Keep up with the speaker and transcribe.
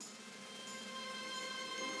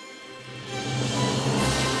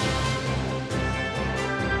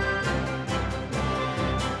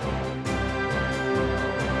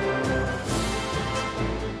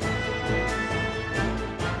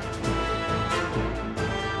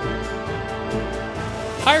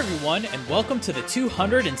Hi everyone, and welcome to the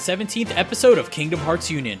 217th episode of Kingdom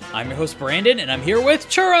Hearts Union. I'm your host Brandon, and I'm here with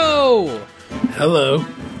Churro! Hello.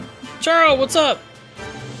 Churro, what's up?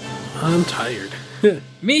 I'm tired.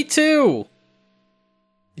 Me too!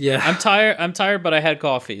 Yeah. I'm tired, but I had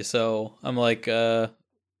coffee, so I'm like,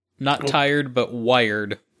 not tired, but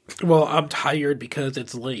wired. Well, I'm tired because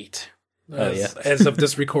it's late. As of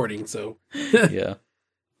this recording, so. Yeah,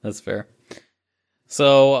 that's fair.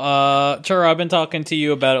 So, Churro, I've been talking to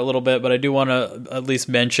you about it a little bit, but I do want to at least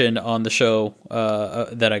mention on the show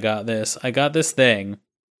that I got this. I got this thing.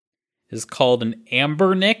 It's called an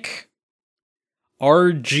Anbernic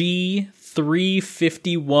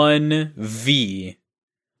RG351V,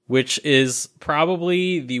 which is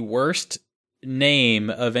probably the worst name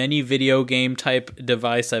of any video game type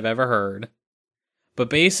device I've ever heard. But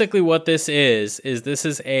basically what this is this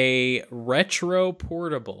is a retro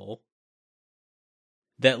portable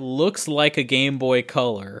that looks like a Game Boy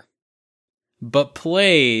Color, but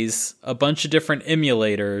plays a bunch of different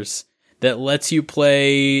emulators that lets you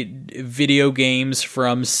play video games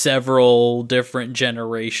from several different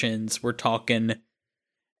generations. We're talking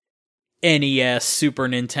NES, Super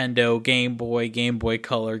Nintendo, Game Boy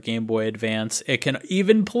Color, Game Boy Advance. It can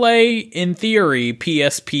even play, in theory,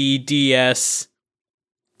 PSP, DS,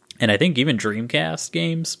 and I think even Dreamcast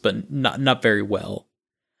games, but not very well.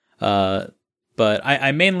 But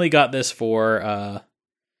I mainly got this for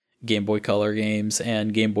Game Boy Color games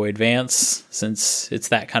and Game Boy Advance, since it's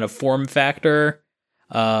that kind of form factor.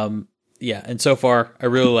 Yeah, and so far, I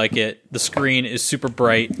really like it. The screen is super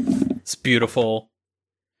bright. It's beautiful.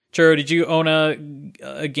 Churro, did you own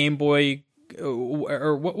a Game Boy?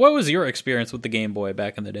 Or what was your experience with the Game Boy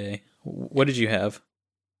back in the day? What did you have?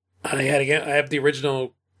 I have the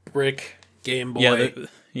original brick Game Boy.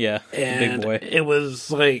 Yeah, the big boy. It was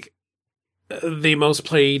like the most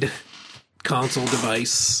played console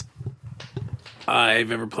device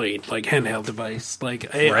I've ever played, like handheld device.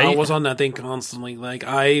 Like I was on that thing constantly. Like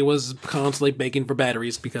I was constantly begging for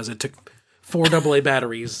batteries because it took 4 AA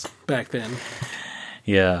batteries back then.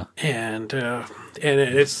 Yeah, and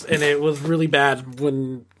it was really bad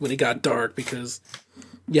when it got dark because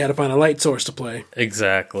you had to find a light source to play.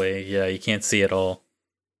 Exactly. Yeah, you can't see it all.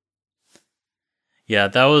 Yeah,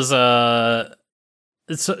 that was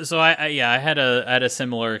So I had a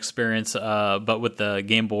similar experience, but with the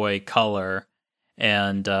Game Boy Color,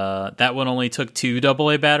 and that one only took 2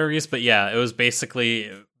 AA batteries. But yeah, it was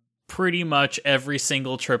basically pretty much every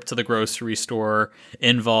single trip to the grocery store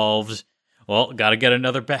involved. Well, got to get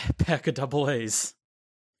another pack of AA's,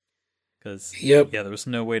 because there was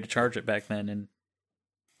no way to charge it back then. And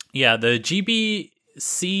yeah, the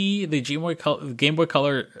GBC, the Game Boy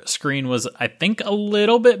Color screen was, I think, a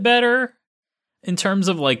little bit better in terms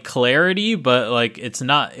of like clarity, but like it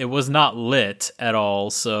was not lit at all,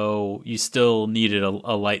 so you still needed a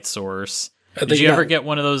light source. Did you ever get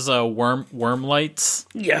one of those worm lights?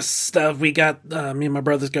 Yes, we got me and my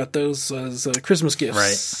brothers got those as Christmas gifts,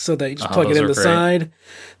 right? So that you just plug it in the side.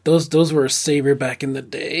 Those were a savior back in the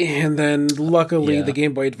day, and then luckily the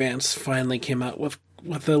Game Boy Advance finally came out with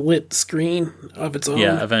a lit screen of its own.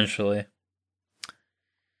 Yeah, eventually.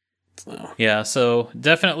 Yeah, so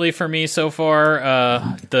definitely for me so far,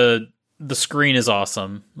 the screen is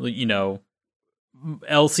awesome. You know,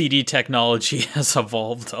 LCD technology has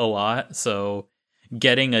evolved a lot, so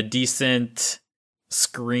getting a decent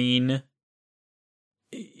screen,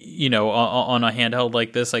 you know, on a handheld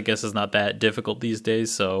like this, I guess is not that difficult these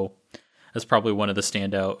days. So that's probably one of the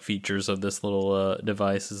standout features of this little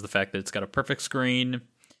device, is the fact that it's got a perfect screen,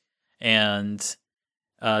 and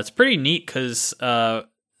it's pretty neat because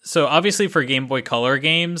so obviously for Game Boy Color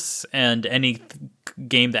games and any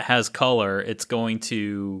game that has color, it's going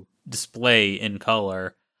to display in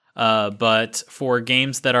color. But for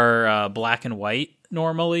games that are black and white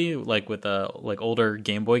normally, like with older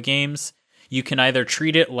Game Boy games, you can either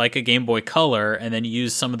treat it like a Game Boy Color and then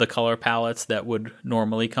use some of the color palettes that would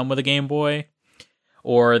normally come with a Game Boy,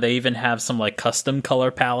 or they even have some like custom color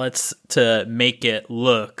palettes to make it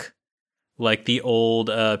look like the old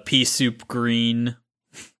pea soup green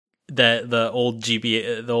that the old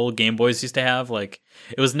Game Boys used to have. Like,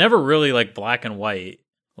 it was never really like black and white.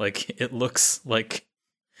 Like, it looks like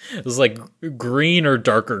it was like green or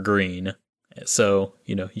darker green. So,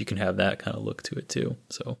 you know, you can have that kind of look to it too.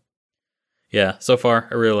 So yeah, so far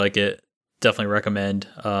I really like it. Definitely recommend.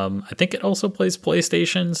 I think it also plays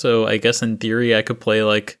PlayStation, so I guess in theory I could play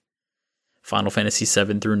like Final Fantasy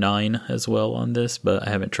 7 through 9 as well on this, but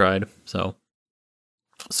I haven't tried.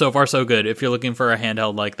 So far, so good. If you're looking for a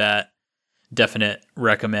handheld like that, definite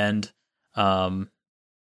recommend.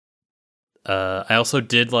 I also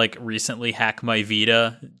did like recently hack my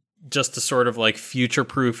Vita just to sort of like future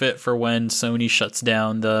proof it for when Sony shuts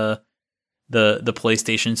down the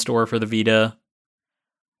PlayStation Store for the Vita.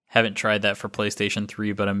 Haven't tried that for PlayStation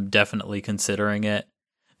 3, but I'm definitely considering it.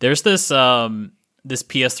 There's this this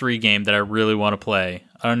PS3 game that I really want to play.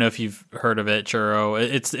 I don't know if you've heard of it, Churro.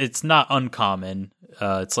 It's not uncommon.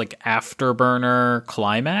 It's like Afterburner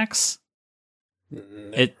Climax.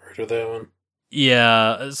 Never heard of that one.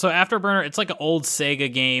 Yeah, so Afterburner, it's like an old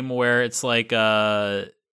Sega game where it's like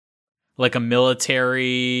a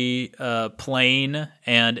military plane,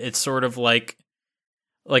 and it's sort of like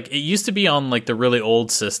it used to be on like the really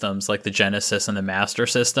old systems, like the Genesis and the Master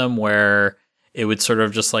System, where it would sort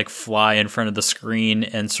of just like fly in front of the screen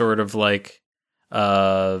and sort of like it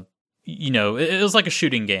was like a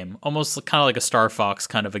shooting game, almost kind of like a Star Fox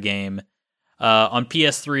kind of a game. On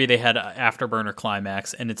PS3, they had Afterburner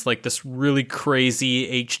Climax, and it's like this really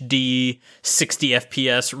crazy HD 60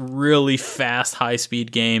 FPS, really fast,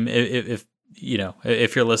 high-speed game. If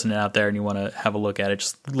you're listening out there and you want to have a look at it,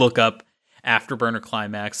 just look up Afterburner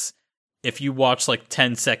Climax. If you watch like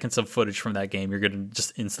 10 seconds of footage from that game, you're going to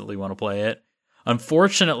just instantly want to play it.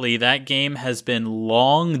 Unfortunately, that game has been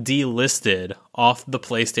long delisted off the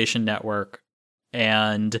PlayStation Network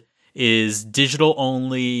and is digital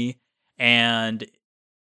only and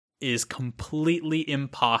is completely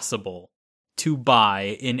impossible to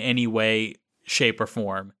buy in any way, shape, or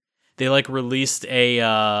form. They like released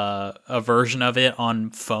a version of it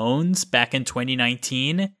on phones back in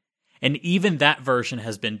 2019, and even that version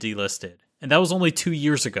has been delisted. And that was only 2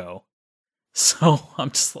 years ago. So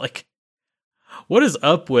I'm just like, what is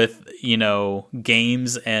up with,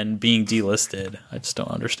 games and being delisted? I just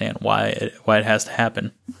don't understand why it has to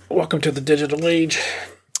happen. Welcome to the digital age.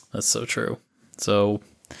 That's so true. So,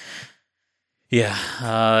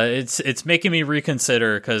 yeah, it's making me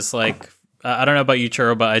reconsider because, like, I don't know about you,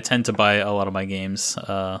 Churro, but I tend to buy a lot of my games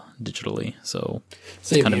digitally. So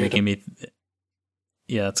it's kind of making me,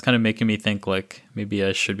 it's kind of making me think like maybe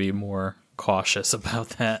I should be more cautious about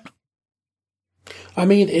that. I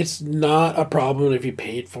mean, it's not a problem if you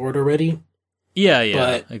paid for it already. Yeah,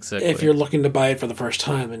 but exactly. If you're looking to buy it for the first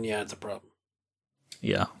time, then yeah, it's a problem.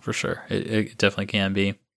 Yeah, for sure. It definitely can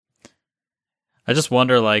be. I just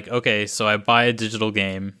wonder, like, okay, so I buy a digital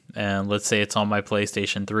game, and let's say it's on my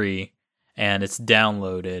PlayStation 3, and it's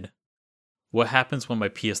downloaded. What happens when my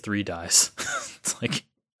PS3 dies? It's like...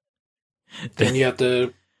 Then you have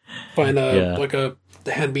to find a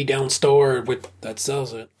hand-me-down store that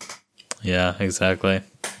sells it. Yeah, exactly.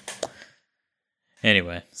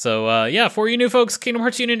 Anyway, so for you new folks, Kingdom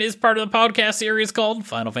Hearts Union is part of the podcast series called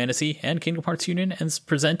Final Fantasy and Kingdom Hearts Union, and is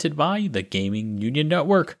presented by the Gaming Union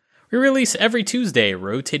Network. We release every Tuesday,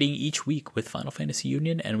 rotating each week with Final Fantasy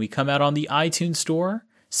Union, and we come out on the iTunes Store,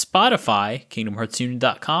 Spotify,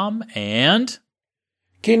 KingdomHeartsUnion.com, and...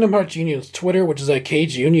 Kingdom Hearts Union's Twitter, which is at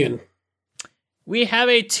Cage Union. We have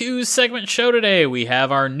a 2-segment show today. We have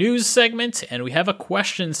our news segment, and we have a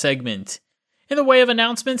question segment. In the way of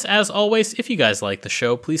announcements, as always, if you guys like the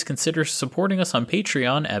show, please consider supporting us on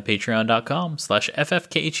Patreon at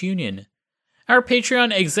patreon.com/FFKHUnion. Our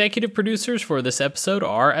Patreon executive producers for this episode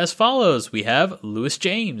are as follows. We have Lewis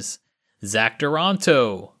James, Zach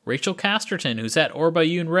Duranto, Rachel Casterton, who's at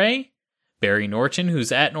Orbayun Ray, Barry Norton,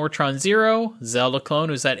 who's at Nortron Zero, Zelda Clone,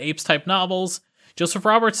 who's at Apes Type Novels, Joseph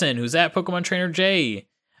Robertson, who's at Pokemon Trainer J,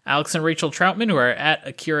 Alex and Rachel Troutman, who are at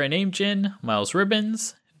Akira Namejin, Miles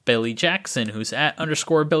Ribbons, Billy Jackson, who's at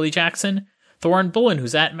 _Billy Jackson, Thorin Bullen,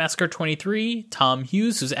 who's at Masker23, Tom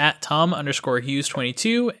Hughes, who's at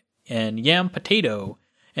Tom_Hughes22, and Yam Potato.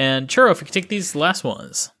 And Churro, if you could take these last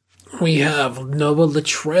ones. We have Noah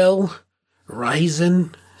Luttrell,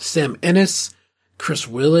 Ryzen, Sam Ennis, Chris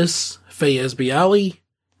Willis, Fayez Bialy,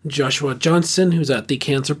 Joshua Johnson, who's at The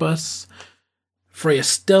Cancer Bus, Freya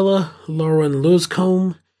Stella, Lauren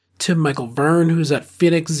Lewscombe, Tim Michael Verne, who's at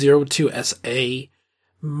Phoenix02SA,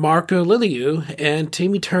 Marco Liliu, and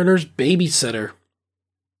Timmy Turner's Babysitter.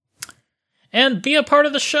 And be a part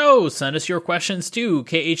of the show. Send us your questions to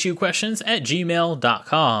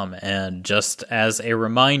khuquestions@gmail.com. And just as a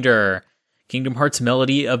reminder, Kingdom Hearts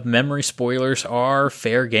Melody of Memory spoilers are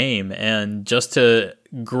fair game. And just to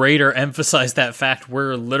greater emphasize that fact,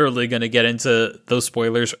 we're literally going to get into those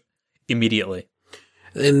spoilers immediately.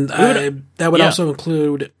 And that would also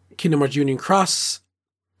include Kingdom Hearts Union Cross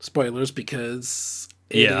spoilers, because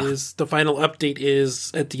the final update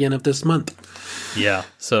is at the end of this month. Yeah,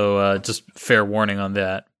 so just fair warning on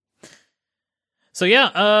that. So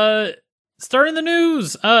starting the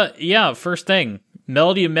news. First thing,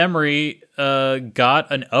 Melody of Memory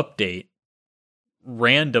got an update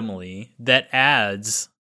randomly that adds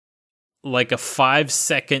like a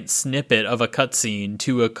 5-second snippet of a cutscene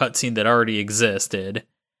to a cutscene that already existed.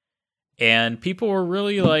 And people were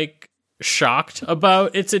really like shocked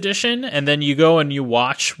about its addition. And then you go and you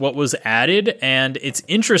watch what was added, and it's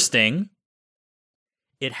interesting.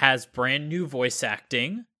 It has brand new voice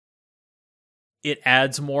acting. It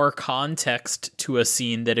adds more context to a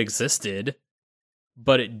scene that existed,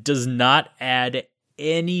 but it does not add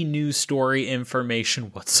any new story information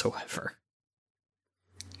whatsoever.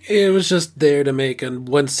 It was just there to make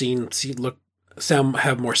one scene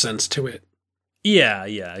have more sense to it. Yeah,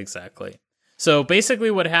 exactly. So basically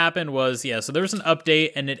what happened was, so there was an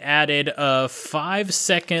update, and it added a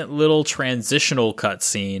 5-second little transitional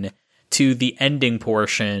cutscene to the ending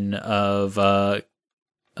portion of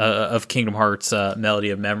Kingdom Hearts Melody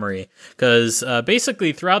of Memory. Because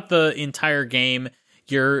basically throughout the entire game,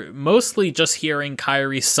 you're mostly just hearing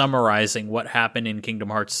Kairi summarizing what happened in Kingdom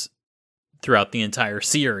Hearts throughout the entire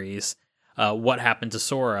series, what happened to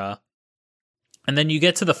Sora. And then you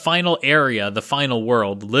get to the final area, the final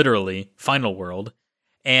world, literally, final world,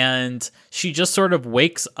 and she just sort of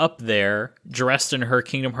wakes up there, dressed in her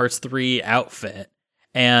Kingdom Hearts 3 outfit,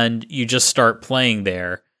 and you just start playing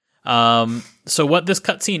there. So what this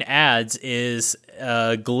cutscene adds is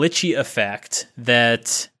a glitchy effect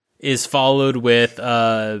that is followed with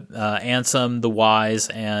Ansem the Wise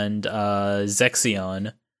and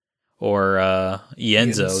Zexion, or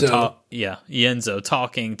Ienzo. Ienzo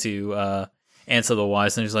talking to Ansem the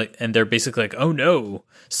Wise, and they're basically like, "Oh no,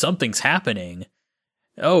 something's happening.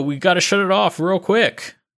 Oh, we got to shut it off real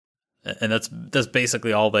quick." And that's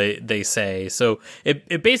basically all they say. So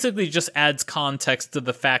it basically just adds context to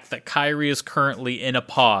the fact that Kairi is currently in a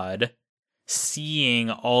pod, seeing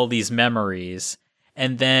all these memories,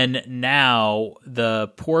 and then now the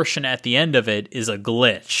portion at the end of it is a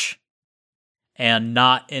glitch and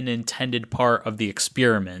not an intended part of the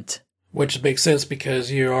experiment. Which makes sense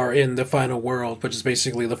because you are in the final world, which is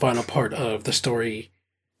basically the final part of the story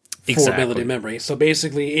for Melody Memory. So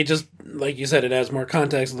basically, it just, like you said, it adds more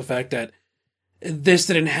context to the fact that this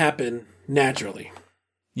didn't happen naturally.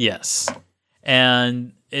 Yes.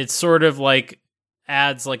 And it sort of like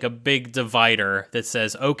adds like a big divider that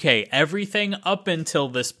says, okay, everything up until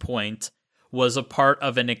this point was a part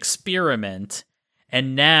of an experiment,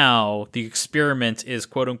 and now the experiment is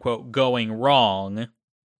quote unquote going wrong.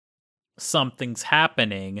 Something's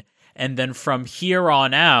happening. And then from here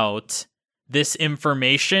on out, this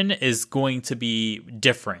information is going to be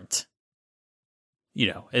different.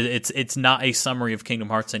 It's not a summary of Kingdom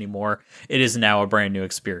Hearts anymore. It is now a brand new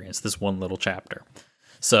experience, this one little chapter.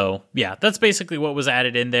 So, yeah, that's basically what was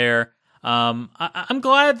added in there. I'm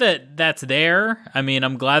glad that that's there. I mean,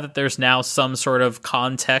 I'm glad that there's now some sort of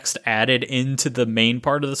context added into the main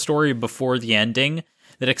part of the story before the ending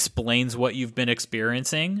that explains what you've been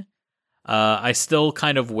experiencing. I still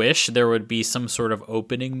kind of wish there would be some sort of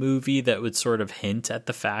opening movie that would sort of hint at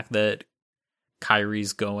the fact that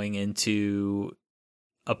Kairi's going into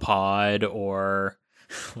a pod, or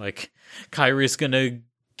like Kairi's gonna,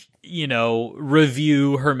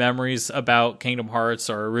 review her memories about Kingdom Hearts,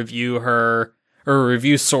 or review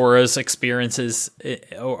Sora's experiences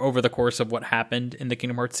over the course of what happened in the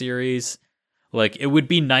Kingdom Hearts series. Like, it would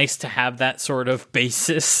be nice to have that sort of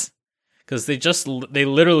basis. Because they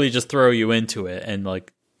literally just throw you into it and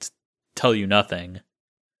like tell you nothing.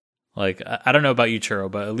 Like, I don't know about you, Churro,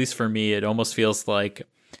 but at least for me, it almost feels like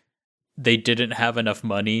they didn't have enough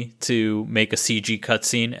money to make a CG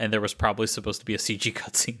cutscene, and there was probably supposed to be a CG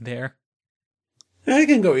cutscene there. I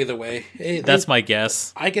can go either way. That's my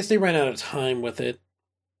guess. I guess they ran out of time with it.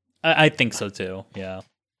 I think so too. Yeah.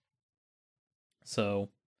 So.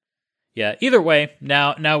 Yeah, either way,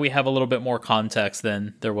 now we have a little bit more context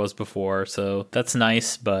than there was before, so that's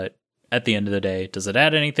nice, but at the end of the day, does it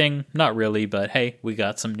add anything? Not really, but hey, we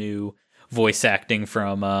got some new voice acting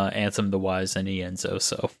from Ansem the Wise and Ienzo,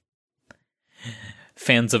 so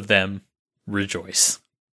fans of them rejoice.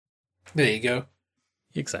 There you go.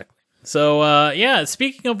 Exactly. So,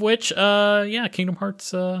 speaking of which, Kingdom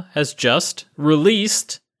Hearts has just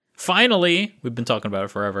released, finally, we've been talking about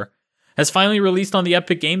it forever, has finally released on the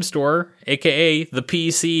Epic Game Store, aka the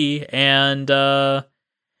PC, and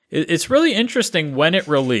it's really interesting when it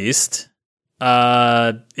released.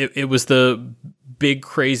 It was the big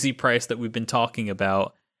crazy price that we've been talking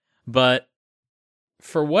about, but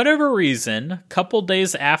for whatever reason, a couple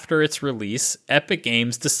days after its release, Epic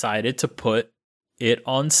Games decided to put it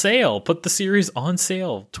on sale, put the series on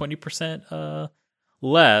sale, 20%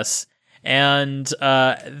 less, and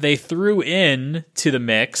they threw in to the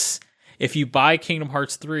mix, if you buy Kingdom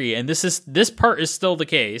Hearts 3, and this part is still the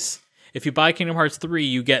case, if you buy Kingdom Hearts 3,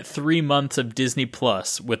 you get 3 months of Disney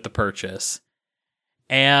Plus with the purchase.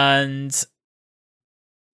 And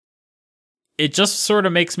it just sort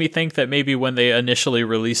of makes me think that maybe when they initially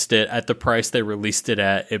released it at the price they released it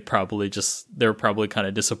at, they're probably kind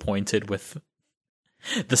of disappointed with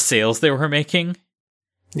the sales they were making.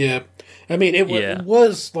 Yeah. I mean, it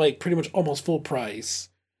was like pretty much almost full price.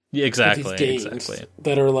 Yeah, exactly. These games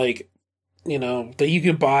that are like, that you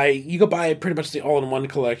could buy pretty much the all-in-one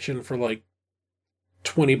collection for like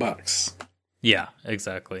 $20. Yeah,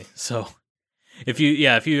 exactly. So if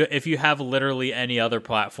you have literally any other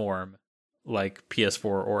platform like PS4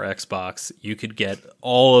 or Xbox, you could get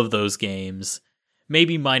all of those games,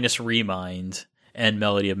 maybe minus Remind and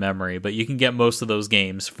Melody of Memory, but you can get most of those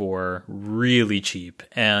games for really cheap.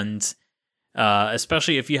 And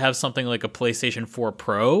especially if you have something like a PlayStation 4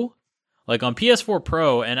 Pro, like on PS4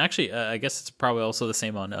 Pro, and actually I guess it's probably also the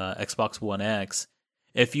same on Xbox One X.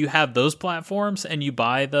 If you have those platforms and you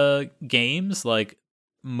buy the games, like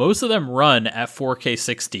most of them run at 4K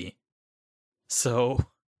 60. So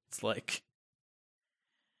it's like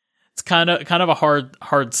it's kind of a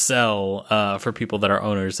hard sell for people that are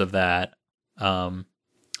owners of that.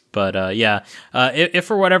 If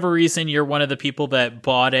for whatever reason you're one of the people that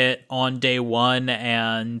bought it on day one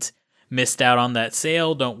and missed out on that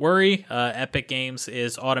sale, don't worry. Epic Games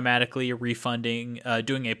is automatically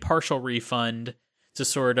doing a partial refund to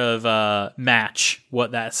sort of match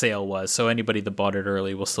what that sale was. So anybody that bought it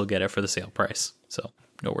early will still get it for the sale price. So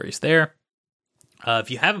no worries there. If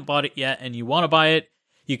you haven't bought it yet and you want to buy it,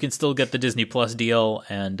 you can still get the Disney Plus deal,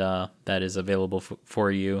 and that is available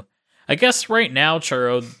for you. I guess right now,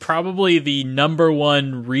 Churro, probably the number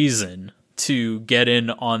one reason to get in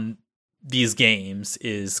on these games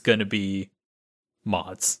is going to be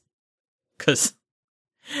mods. Because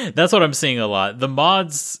that's what I'm seeing a lot. The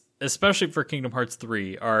mods, especially for Kingdom Hearts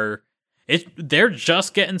 3, they're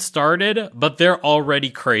just getting started, but they're already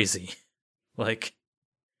crazy. Like,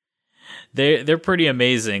 they're pretty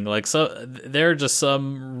amazing. Like, so there are just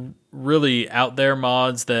some really out there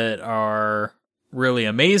mods that are really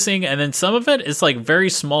amazing, and then some of it is like very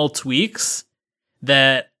small tweaks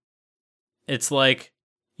that it's like,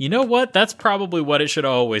 you know what? That's probably what it should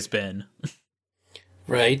have always been.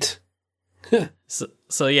 Right.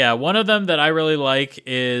 So yeah, one of them that I really like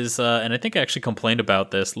is, and I think I actually complained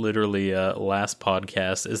about this literally last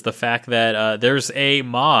podcast, is the fact that there's a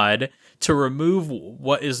mod to remove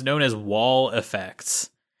what is known as wall effects.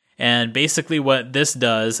 And basically what this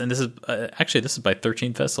does, and this is by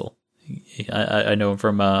 13 Vessel. I know him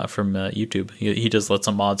from YouTube. He does lots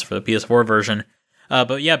of mods for the PS4 version.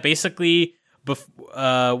 But yeah, basically,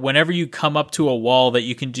 whenever you come up to a wall that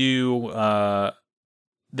you can do,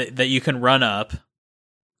 that you can run up,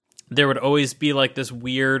 there would always be like this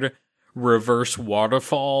weird reverse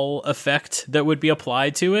waterfall effect that would be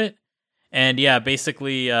applied to it. And yeah,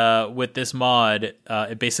 basically, with this mod,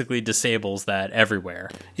 it basically disables that everywhere.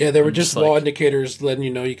 Yeah, there were just wall indicators letting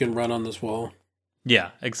you know you can run on this wall.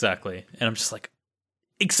 Yeah, exactly. And I'm just like,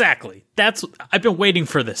 exactly. I've been waiting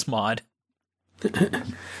for this mod. Like,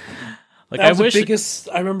 that was the biggest.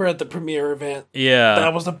 I remember at the premiere event. Yeah,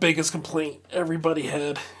 that was the biggest complaint everybody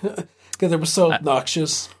had because it was so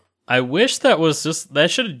obnoxious. I wish that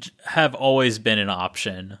should have always been an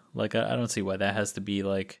option. Like, I don't see why that has to be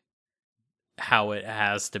like how it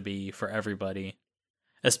has to be for everybody.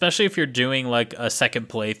 Especially if you're doing like a second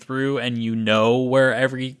playthrough and you know where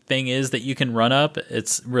everything is that you can run up,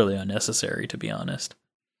 it's really unnecessary, to be honest.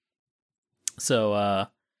 So,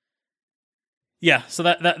 yeah, so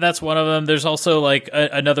that's one of them. There's also like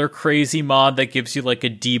another crazy mod that gives you like a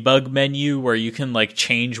debug menu where you can like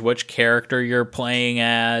change which character you're playing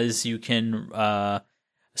as. You can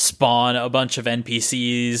spawn a bunch of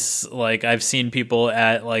NPCs. Like, I've seen people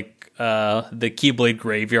at like the Keyblade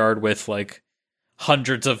graveyard with like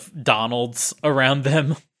hundreds of Donalds around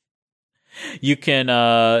them. You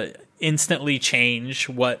can instantly change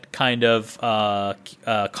what kind of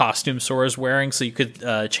costume Sora is wearing. So you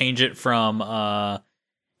could change it from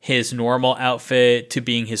his normal outfit to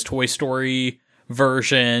being his Toy Story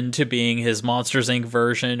version to being his Monsters Inc.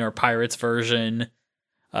 version or Pirates version.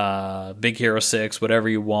 Big Hero 6, whatever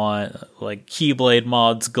you want. Like Keyblade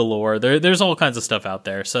mods galore. There's all kinds of stuff out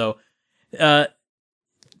there. So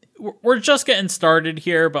we're just getting started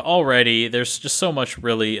here, but already there's just so much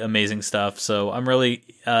really amazing stuff. So I'm really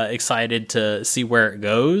excited to see where it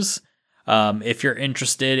goes. If you're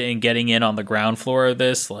interested in getting in on the ground floor of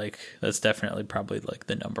this, like, that's definitely probably like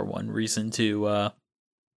the number one reason to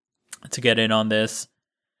get in on this.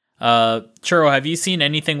 Churro, have you seen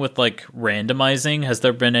anything with like randomizing? Has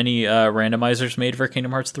there been any randomizers made for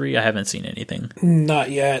Kingdom Hearts 3? I haven't seen anything.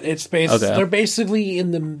 Not yet. They're basically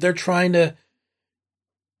they're trying to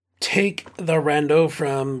take the rando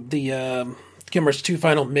from the Kingdom Hearts 2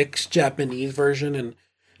 Final Mix Japanese version and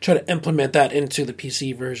try to implement that into the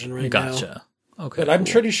PC version now. Gotcha. Okay. But I'm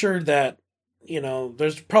pretty sure that,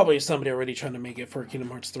 there's probably somebody already trying to make it for Kingdom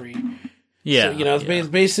Hearts 3. Yeah. So, it's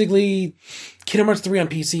basically Kingdom Hearts 3 on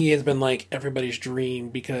PC has been like everybody's dream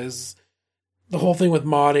because the whole thing with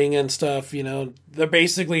modding and stuff, they're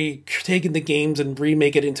basically taking the games and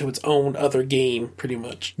remake it into its own other game, pretty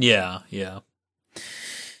much. Yeah.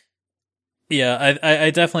 Yeah, I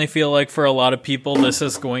definitely feel like for a lot of people, this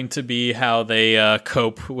is going to be how they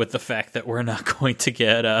cope with the fact that we're not going to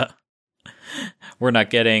get we're not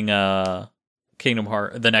getting the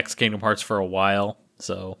next Kingdom Hearts for a while.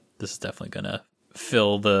 So this is definitely going to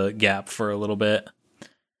fill the gap for a little bit.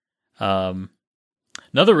 Another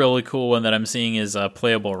really cool one that I'm seeing is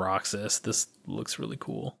Playable Roxas. This looks really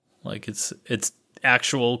cool. Like it's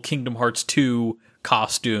actual Kingdom Hearts 2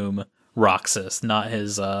 costume Roxas, not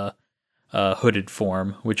his hooded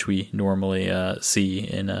form, which we normally see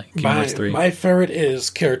in Kingdom Hearts 3. My favorite is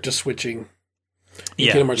character switching. In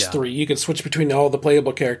Kingdom Hearts 3, you can switch between all the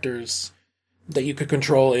playable characters that you could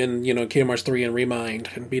control in, Kingdom Hearts 3 and Remind,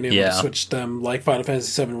 and being able to switch them like Final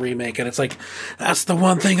Fantasy VII Remake, and it's like, that's the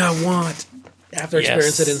one thing I want. After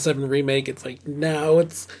experiencing it in 7 Remake, it's like, now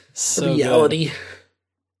it's so reality. Good.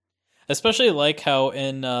 Especially like how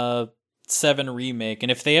in 7 Remake,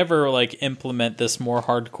 and if they ever like implement this more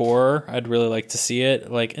hardcore, I'd really like to see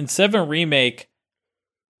it. Like in 7 Remake,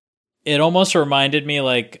 it almost reminded me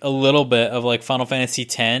like a little bit of like Final Fantasy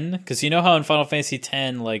X, because you know how in Final Fantasy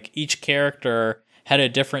X, like each character had a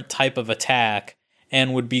different type of attack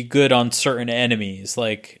and would be good on certain enemies.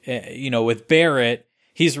 Like, with Barret,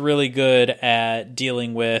 he's really good at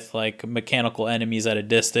dealing with like mechanical enemies at a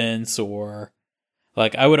distance, or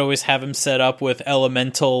like I would always have him set up with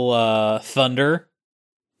elemental thunder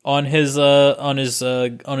on his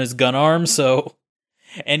gun arm, so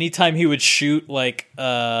anytime he would shoot like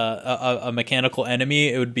a mechanical enemy,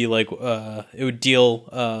 it would be like it would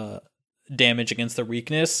deal damage against their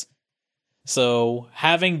weakness. So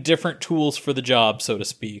having different tools for the job, so to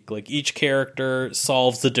speak, like each character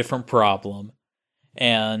solves a different problem,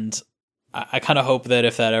 and I kind of hope that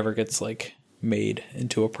if that ever gets like made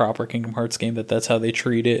into a proper Kingdom Hearts game, that's how they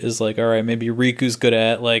treat it. Is like, all right, maybe Riku's good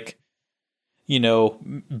at like,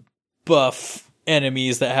 buff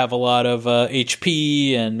enemies that have a lot of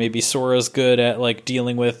HP, and maybe Sora's good at like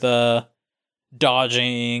dealing with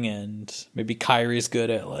dodging, and maybe Kairi's good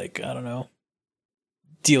at like, I don't know,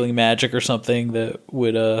 dealing magic or something that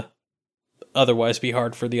would otherwise be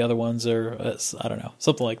hard for the other ones, or I don't know,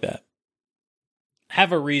 something like that.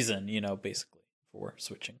 Have a reason, basically for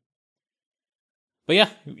switching. But yeah,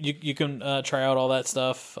 you can try out all that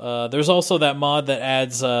stuff. There's also that mod that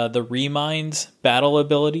adds the Remind battle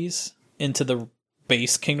abilities into the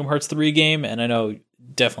base Kingdom Hearts 3 game, and I know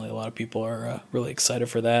definitely a lot of people are really excited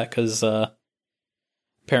for that, because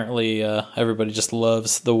apparently everybody just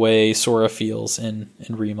loves the way Sora feels in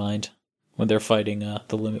Remind when they're fighting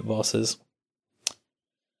the limit bosses.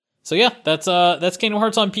 So yeah, that's Kingdom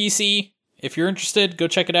Hearts on PC. If you're interested, go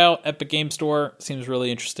check it out. Epic Game Store seems really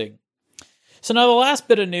interesting. So now the last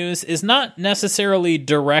bit of news is not necessarily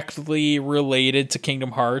directly related to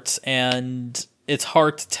Kingdom Hearts, and it's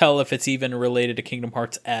hard to tell if it's even related to Kingdom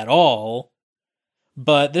Hearts at all.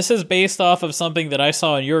 But this is based off of something that I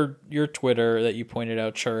saw on your Twitter that you pointed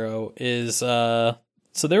out, Churro, is so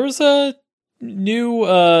there was a new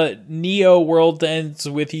Neo World Ends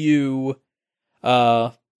With You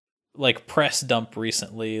like press dump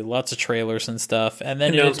recently, lots of trailers and stuff, and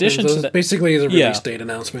then in addition to that, basically the release date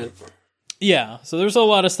announcement. Yeah, so there's a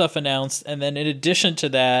lot of stuff announced, and then in addition to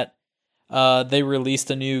that, they released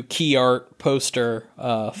a new key art poster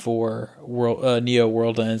for Neo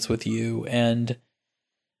World Ends With You, and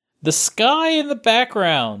the sky in the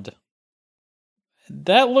background,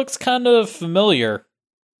 that looks kind of familiar.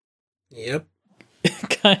 Yep.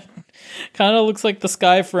 kind of looks like the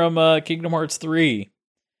sky from Kingdom Hearts 3.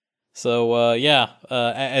 So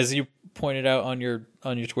as you pointed out on your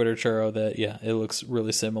Twitter, Churro, that it looks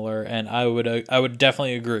really similar, and I would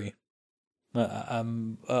definitely agree.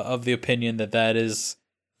 I'm of the opinion that is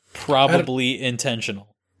probably intentional.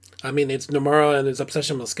 I mean, it's Nomura and his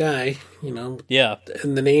obsession with Sky, Yeah.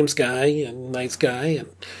 And the name Sky and Night Sky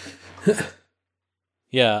and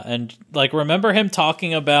yeah, and like remember him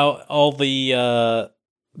talking about all the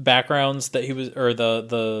backgrounds that he was, or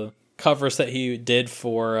the covers that he did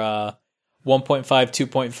for 1.5,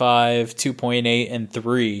 2.5, 2.8, and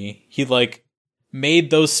 3. He like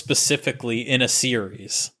made those specifically in a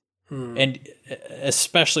series. And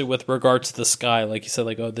especially with regard to the sky, like you said,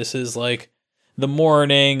 like, oh, this is like the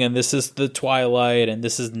morning and this is the twilight and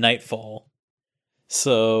this is nightfall.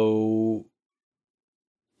 So,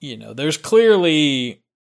 you know, there's clearly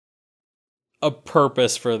a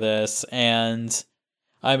purpose for this. And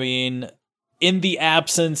I mean, in the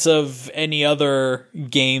absence of any other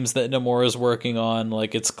games that Nomura is working on,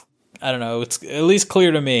 like it's, I don't know, it's at least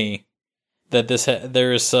clear to me that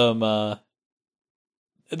there's some,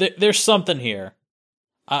 there's something here.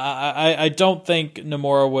 I don't think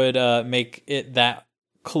Nomura would make it that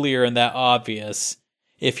clear and that obvious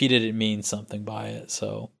if he didn't mean something by it.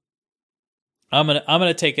 So I'm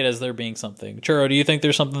gonna take it as there being something. Churro, do you think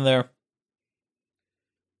there's something there?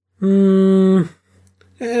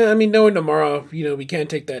 I mean, knowing Nomura, you know, we can't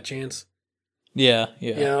take that chance. Yeah.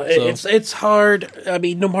 You know, it's hard. I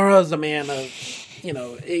mean, Nomura is a man of, you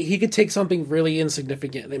know, he could take something really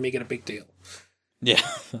insignificant and make it a big deal. Yeah.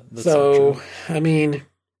 So, I mean,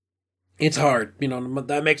 it's hard. You know,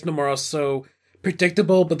 that makes Nomura so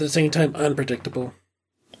predictable, but at the same time unpredictable.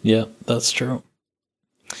 Yeah, that's true.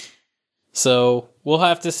 So, we'll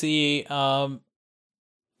have to see.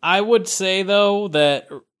 I would say, though, that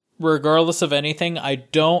regardless of anything, I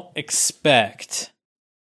don't expect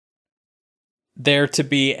there to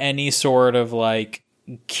be any sort of, like,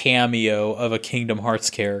 cameo of a Kingdom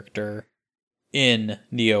Hearts character in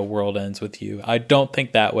Neo World Ends With You. I don't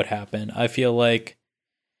think that would happen. I feel like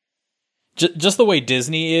just the way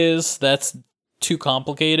Disney is, that's too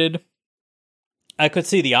complicated. I could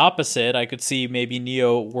see the opposite. I could see maybe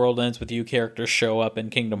Neo World Ends With You characters show up in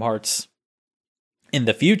Kingdom Hearts in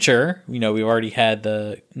the future. You know, we've already had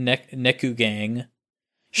the Neku gang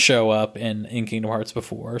show up in Kingdom Hearts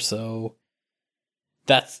before, so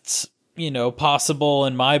that's, you know, possible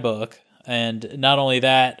in my book. And not only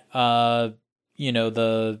that, you know,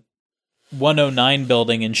 the 109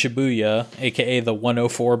 building in Shibuya, aka the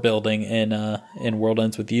 104 building in World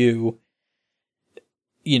Ends With You,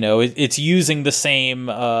 you know, it's using the same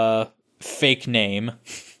fake name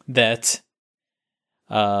that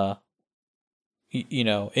you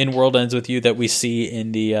know, in World Ends With You that we see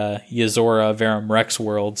in the Yozora Verum Rex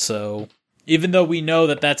world. So even though we know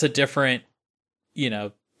that that's a different, you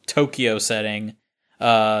know, Tokyo setting,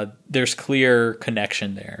 there's clear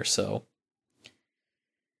connection there. So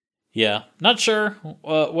yeah, not sure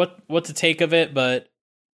what to take of it, but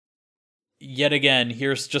yet again,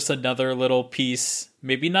 here's just another little piece,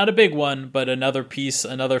 maybe not a big one, but another piece,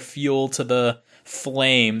 another fuel to the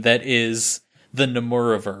flame that is the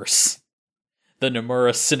Nomuraverse, the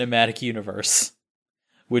Nomura Cinematic Universe,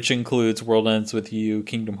 which includes World Ends With You,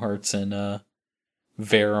 Kingdom Hearts, and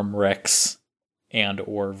Verum Rex, and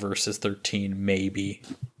or Versus 13, maybe.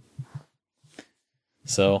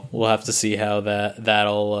 So we'll have to see how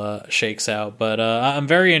that'll shakes out, but I'm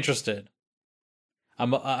very interested.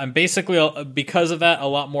 I'm basically, because of that, a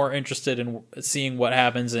lot more interested in seeing what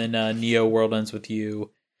happens in Neo World Ends With You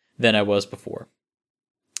than I was before.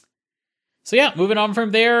 So yeah, moving on from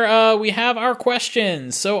there, we have our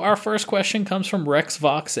questions. So our first question comes from Rex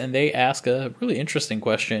Vox, and they ask a really interesting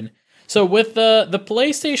question. So with the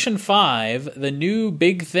PlayStation 5, the new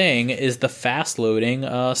big thing is the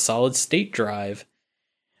fast-loading solid-state drive.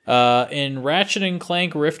 In Ratchet &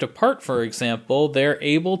 Clank Rift Apart, for example, they're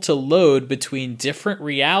able to load between different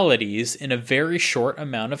realities in a very short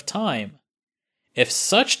amount of time. If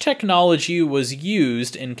such technology was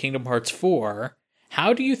used in Kingdom Hearts 4,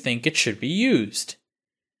 how do you think it should be used?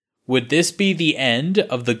 Would this be the end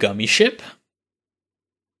of the Gummy Ship?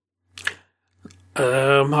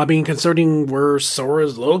 I mean, concerning where Sora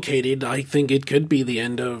is located, I think it could be the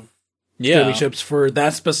end of Gummy Ships for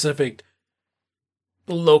that specific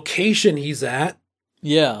location he's at.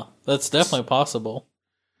 Yeah, that's definitely possible.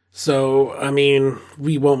 So, I mean,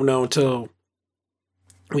 we won't know until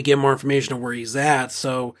we get more information on where he's at.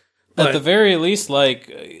 So, at the very least, like,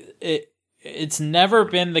 it's never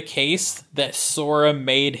been the case that Sora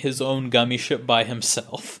made his own Gummy Ship by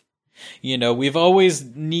himself. You know, we've always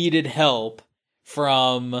needed help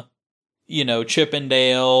from, you know, Chip and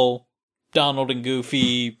Dale, Donald and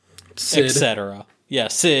Goofy, etc. Yeah,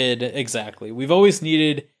 Sid, exactly. We've always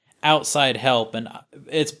needed outside help, and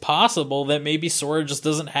it's possible that maybe Sora just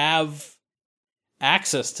doesn't have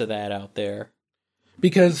access to that out there.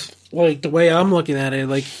 Because, like, the way I'm looking at it,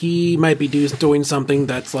 like, he might be doing something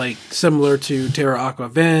that's, like, similar to Terra Aqua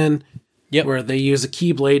Ven, where they use a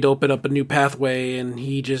Keyblade to open up a new pathway, and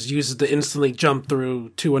he just uses to instantly jump through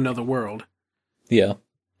to another world. Yeah.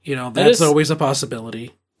 You know, that's always a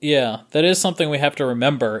possibility. Yeah, that is something we have to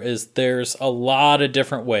remember, is there's a lot of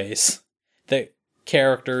different ways that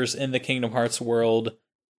characters in the Kingdom Hearts world,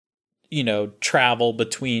 travel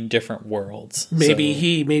between different worlds. Maybe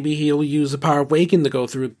he'll use the power of Waking to go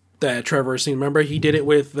through that traversing. Remember, he did it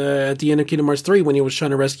with at the end of Kingdom Hearts 3 when he was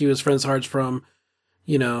trying to rescue his friend's hearts from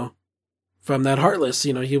that Heartless.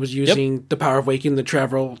 He was using the power of Waking to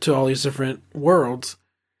travel to all these different worlds.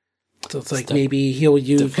 So it's like maybe he'll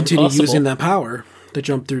continue using that power to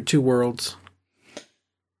jump through 2 worlds.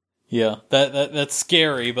 Yeah, that's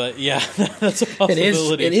scary, but yeah, that's a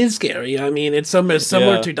possibility. It is scary. I mean, it's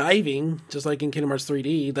similar to diving, just like in Kingdom Hearts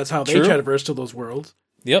 3D. That's how they traverse to those worlds.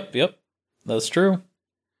 Yep, that's true.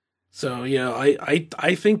 So,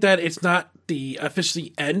 I think that it's not the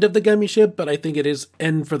officially end of the Gummy Ship, but I think it is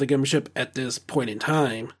end for the Gummy Ship at this point in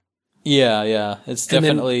time. Yeah, it's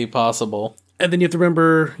definitely possible. And then you have to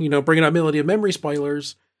remember, bringing up Melody of Memory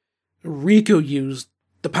spoilers, Riku used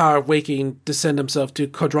the power of Waking to send himself to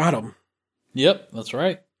Quadratum. Yep, that's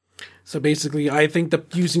right. So basically, I think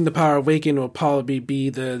that using the power of Waking will probably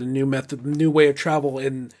be the new method, new way of travel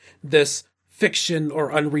in this fiction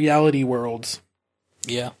or unreality worlds.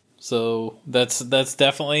 Yeah, so that's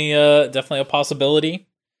definitely a possibility.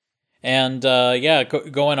 And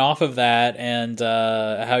going off of that, and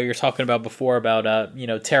how you're talking about before about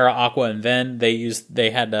Terra, Aqua, and Ven,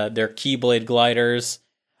 they had their Keyblade gliders.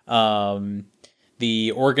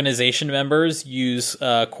 The organization members use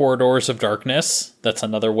Corridors of Darkness. That's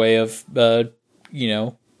another way of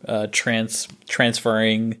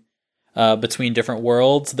transferring between different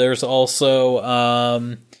worlds. There's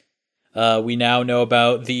also we now know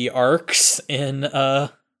about the arcs in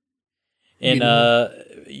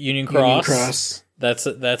Union Cross.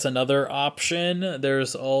 That's another option.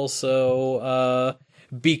 There's also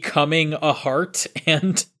becoming a heart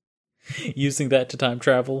and using that to time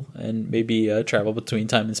travel and maybe travel between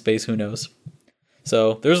time and space. Who knows?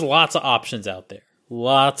 So there's lots of options out there.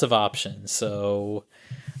 Lots of options. So,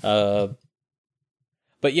 but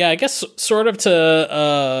yeah, I guess sort of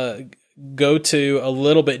to go to a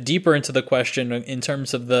little bit deeper into the question in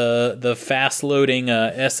terms of the fast loading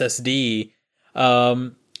SSD.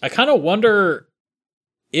 I kind of wonder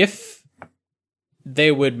if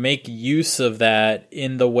they would make use of that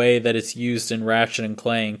in the way that it's used in Ratchet and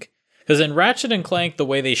Clank. Because in Ratchet and Clank, the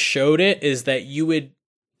way they showed it is that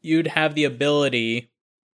you'd have the ability,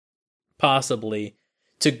 possibly,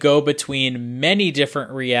 to go between many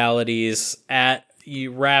different realities at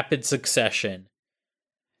rapid succession.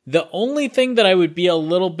 The only thing that I would be a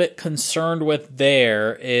little bit concerned with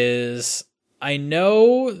there is, I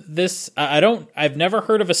know this, I've never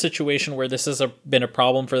heard of a situation where this has been a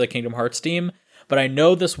problem for the Kingdom Hearts team, but I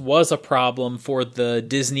know this was a problem for the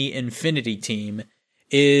Disney Infinity team,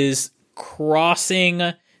 is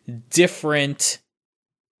crossing different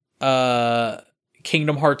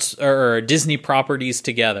Kingdom Hearts or Disney properties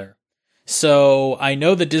together. So I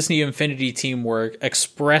know the Disney Infinity team were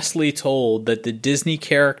expressly told that the Disney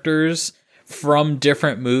characters from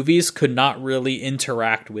different movies could not really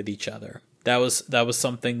interact with each other. That was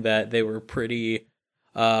something that they were pretty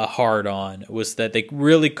hard on, was that they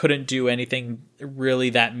really couldn't do anything really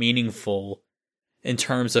that meaningful in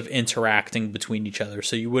terms of interacting between each other.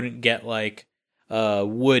 So you wouldn't get like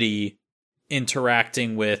Woody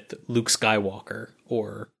interacting with Luke Skywalker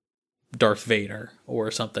or Darth Vader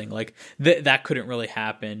or something like that. Couldn't really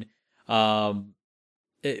happen.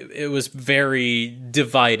 It was very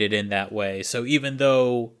divided in that way. So even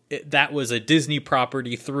though that was a Disney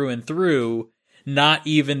property through and through, not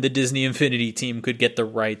even the Disney Infinity team could get the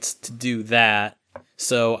rights to do that.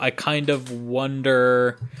 So I kind of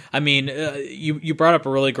wonder. I mean, you brought up a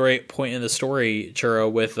really great point in the story,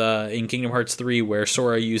 Churro, with in Kingdom Hearts 3, where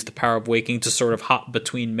Sora used the power of Waking to sort of hop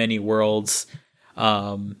between many worlds,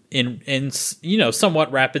 in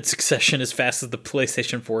somewhat rapid succession, as fast as the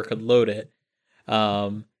PlayStation 4 could load it.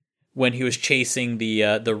 When he was chasing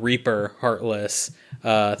the Reaper Heartless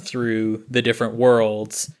through the different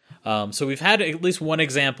worlds. So we've had at least one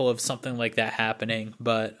example of something like that happening,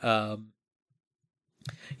 but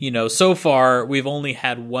so far we've only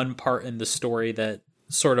had one part in the story that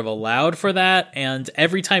sort of allowed for that, and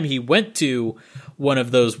every time he went to one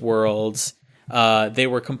of those worlds, they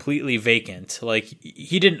were completely vacant. Like,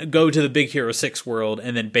 he didn't go to the Big Hero 6 world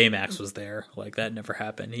and then Baymax was there. Like, that never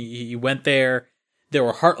happened. He went there, there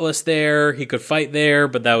were Heartless there, he could fight there,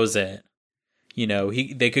 but that was it.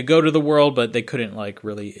 They could go to the world, but they couldn't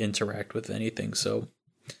really interact with anything. So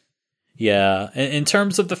yeah, in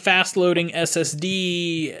terms of the fast loading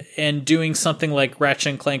SSD and doing something like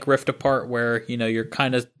Ratchet and Clank Rift Apart, where you're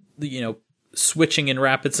kind of switching in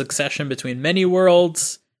rapid succession between many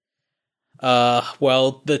worlds,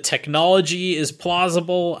 Well, the technology is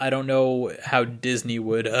plausible. I don't know how Disney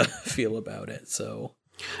would feel about it. So,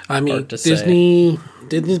 I mean,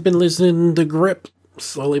 Disney's been listening to Grip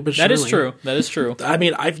slowly but surely. That is true. I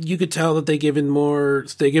mean, you could given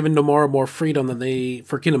Nomura more freedom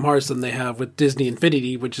for Kingdom Hearts than they have with Disney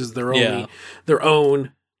Infinity, which is their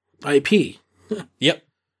own IP. Yep,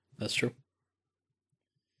 that's true.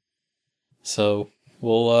 So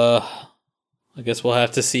we'll, I guess we'll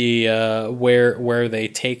have to see where they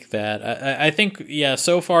take that. I think,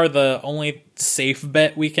 so far the only safe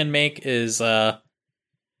bet we can make is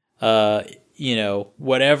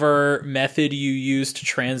whatever method you use to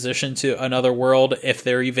transition to another world, if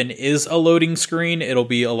there even is a loading screen, it'll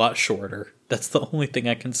be a lot shorter. That's the only thing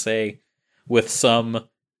I can say with some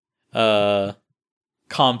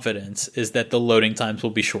confidence, is that the loading times will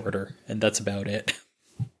be shorter, and that's about it.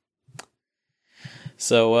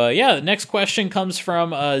 So, the next question comes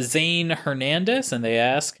from Zane Hernandez, and they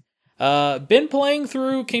ask, been playing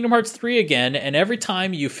through Kingdom Hearts 3 again, and every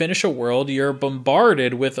time you finish a world, you're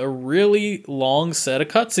bombarded with a really long set of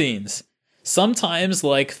cutscenes. Sometimes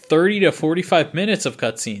like 30 to 45 minutes of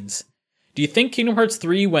cutscenes. Do you think Kingdom Hearts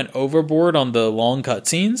 3 went overboard on the long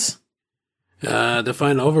cutscenes?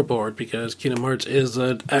 Define overboard, because Kingdom Hearts is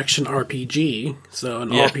an action RPG, so an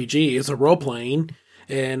RPG is a role-playing,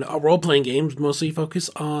 and role-playing games mostly focus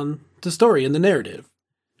on the story and the narrative.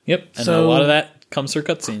 Yep, and a lot of that comes through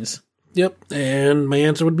cutscenes. Yep, and my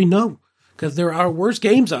answer would be no, because there are worse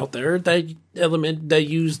games out there that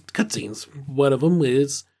use cutscenes. One of them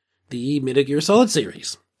is the Metal Gear Solid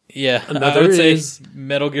series. Yeah, I would say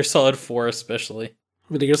Metal Gear Solid 4 especially.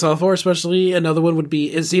 Metal Gear Solid 4 especially. Another one would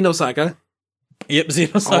be Xenosaga. Yep,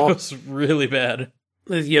 Xenosaga was really bad.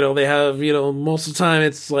 They have, most of the time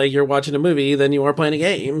it's like you're watching a movie, then you are playing a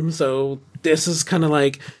game. So this is kind of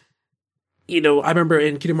like, I remember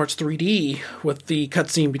in Kingdom Hearts 3D with the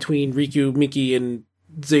cutscene between Riku, Miki, and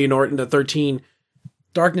Xehanort and the 13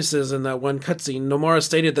 Darknesses in that one cutscene. Nomura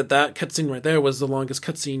stated that cutscene right there was the longest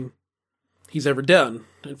cutscene he's ever done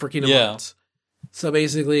for Kingdom Hearts. So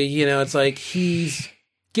basically, it's like he's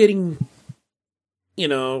getting,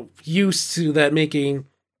 used to that, making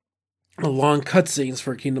long cutscenes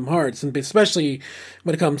for Kingdom Hearts, and especially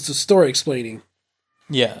when it comes to story explaining.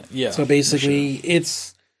 Yeah. So basically,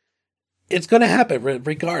 it's going to happen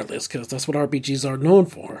regardless, because that's what RPGs are known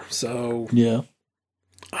for. So yeah,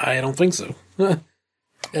 I don't think so.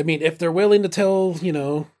 I mean, if they're willing to tell,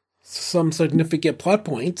 some significant plot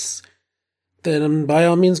points, then by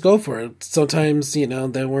all means go for it. Sometimes, they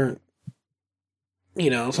weren't,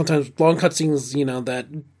 sometimes long cutscenes,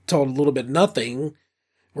 that told a little bit of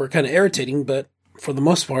were kind of irritating, but for the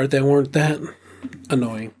most part, they weren't that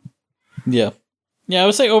annoying. Yeah, I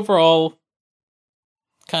would say overall,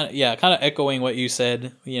 kind of echoing what you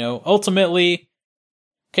said. Ultimately,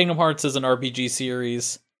 Kingdom Hearts is an RPG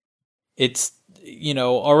series. It's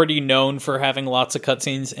already known for having lots of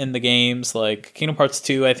cutscenes in the games. Like Kingdom Hearts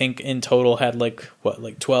 2, I think in total had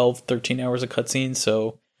 12, 13 hours of cutscenes.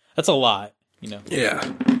 So that's a lot. Yeah,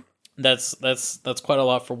 that's quite a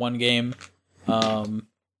lot for one game.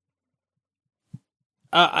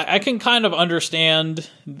 I can kind of understand,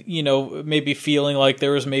 maybe feeling like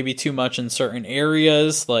there was maybe too much in certain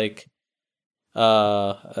areas. Like,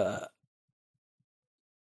 I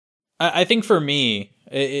think for me,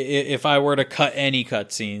 if I were to cut any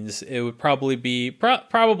cutscenes, it would probably be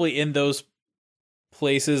probably in those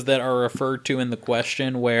places that are referred to in the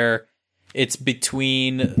question, where it's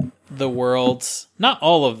between the worlds. Not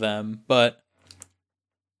all of them, but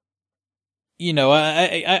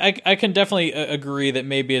I can definitely agree that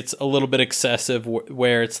maybe it's a little bit excessive,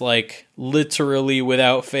 where it's like literally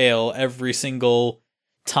without fail every single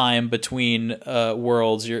time between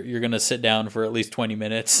worlds you're gonna sit down for at least 20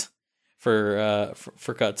 minutes for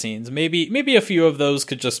cutscenes. Maybe a few of those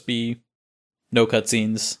could just be no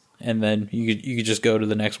cutscenes, and then you could just go to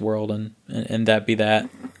the next world and that be that.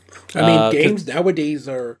 I mean, games nowadays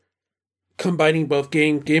are combining both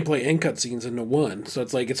gameplay and cutscenes into one, so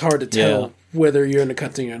it's like it's hard to tell whether you're in a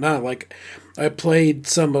cutscene or not. Like, I played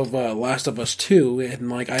some of Last of Us 2,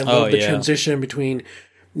 and I love the transition between,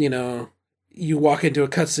 you walk into a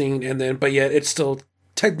cutscene and but yet it's still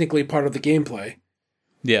technically part of the gameplay.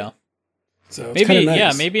 Yeah. So it's nice.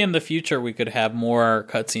 Yeah, maybe in the future we could have more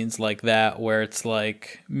cutscenes like that, where it's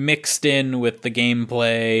like mixed in with the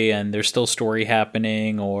gameplay and there's still story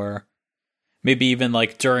happening, or maybe even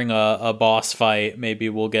like during a boss fight, maybe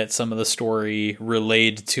we'll get some of the story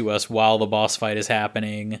relayed to us while the boss fight is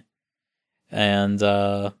happening. And,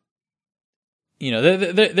 there's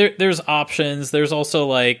options. There's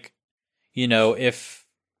also if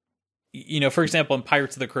for example, in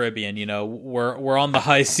Pirates of the Caribbean, we're on the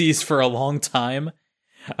high seas for a long time.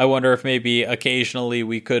 I wonder if maybe occasionally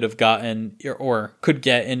we could have gotten or could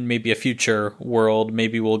get in maybe a future world.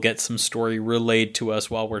 Maybe we'll get some story relayed to us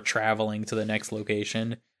while we're traveling to the next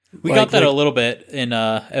location. We got that a little bit in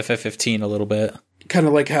FF15 a little bit. Kind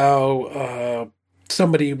of like how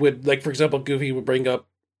somebody would, like, for example, Goofy would bring up,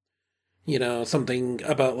 something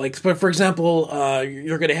about, like, for example,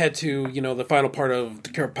 you're going to head to, the final part of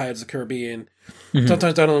the Pirates of the Caribbean. Mm-hmm.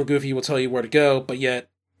 Sometimes Donald and Goofy will tell you where to go, but yet,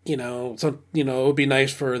 it would be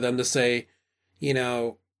nice for them to say,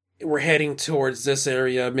 we're heading towards this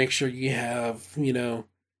area. Make sure you have,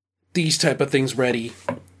 these type of things ready.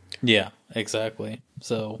 Yeah, exactly.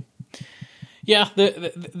 So, yeah,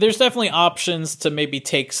 there's definitely options to maybe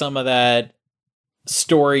take some of that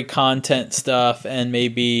story content stuff and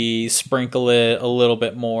maybe sprinkle it a little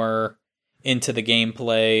bit more into the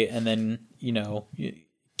gameplay, and then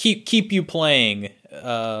keep you playing.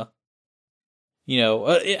 At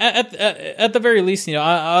the very least,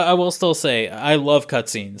 I will still say I love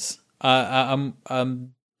cutscenes. I'm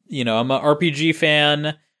an RPG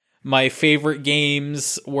fan. My favorite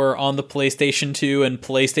games were on the PlayStation 2, and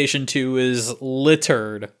PlayStation 2 is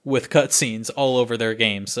littered with cutscenes all over their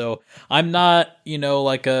games. So I'm not,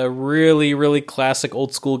 like a really, really classic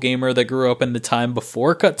old school gamer that grew up in the time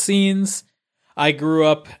before cutscenes. I grew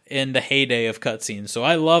up in the heyday of cutscenes, so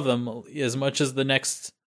I love them as much as the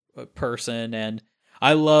next person, and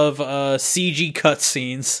I love CG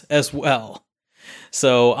cutscenes as well.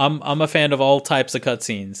 So I'm a fan of all types of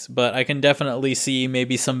cutscenes, but I can definitely see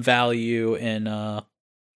maybe some value in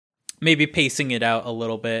maybe pacing it out a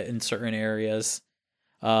little bit in certain areas.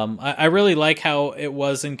 I really like how it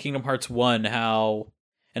was in Kingdom Hearts 1,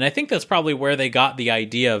 and I think that's probably where they got the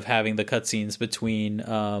idea of having the cutscenes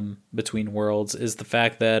between worlds, is the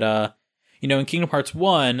fact that in Kingdom Hearts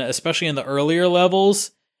 1, especially in the earlier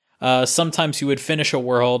levels, sometimes you would finish a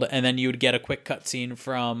world and then you would get a quick cutscene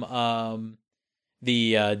from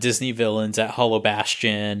the Disney villains at Hollow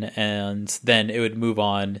Bastion, and then it would move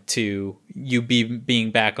on to you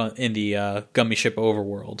being back in the Gummy Ship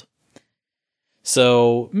Overworld.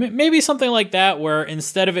 So maybe something like that, where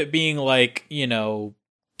instead of it being like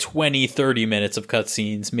 20-30 minutes of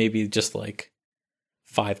cutscenes, maybe just like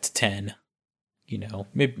 5 to 10.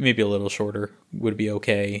 Maybe a little shorter would be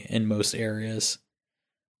okay in most areas.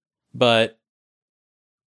 But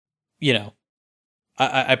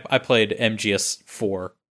I played MGS4.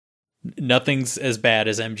 Nothing's as bad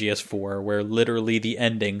as MGS4, where literally the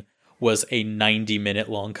ending was a 90-minute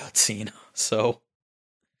long cutscene. So,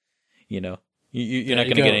 you're not going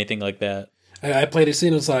to get anything like that. I played a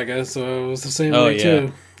Xenosaga, so it was the same way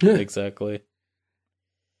too. Exactly.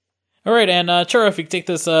 All right, and Churro, if you could take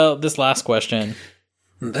this last question.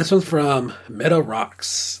 This one's from Meta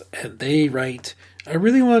Rocks, and they write, I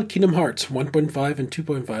really want Kingdom Hearts 1.5 and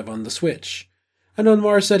 2.5 on the Switch. I know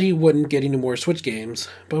Nomura said he wouldn't get any more Switch games,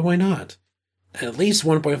 but why not? At least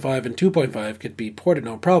 1.5 and 2.5 could be ported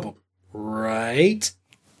no problem, right?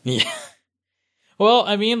 Yeah. Well,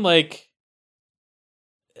 I mean, like,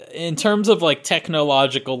 in terms of like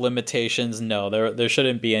technological limitations, no, there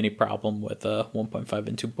shouldn't be any problem with 1.5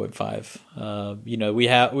 and 2.5.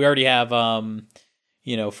 We already have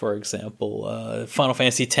for example, Final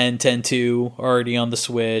Fantasy X, 10-2 already on the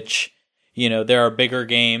Switch. There are bigger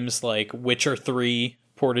games like Witcher 3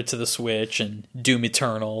 ported to the Switch and Doom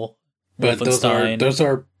Eternal. But those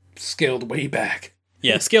are scaled way back.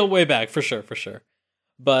 Yeah, scaled way back for sure.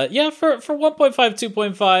 But yeah, for 1.5,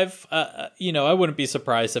 2.5, I wouldn't be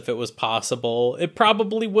surprised if it was possible. It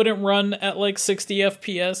probably wouldn't run at like 60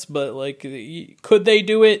 FPS, but like, could they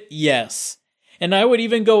do it? Yes. And I would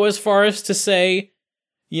even go as far as to say,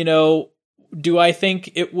 do I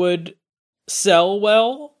think it would sell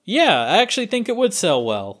well? Yeah, I actually think it would sell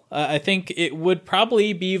well. I think it would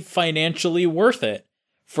probably be financially worth it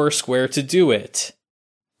for Square to do it.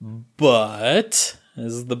 But,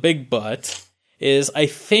 this is the big but, is I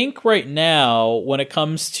think right now, when it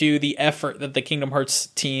comes to the effort that the Kingdom Hearts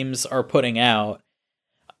teams are putting out,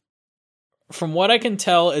 from what I can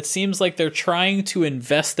tell, it seems like they're trying to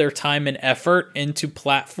invest their time and effort into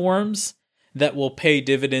platforms that will pay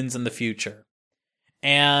dividends in the future.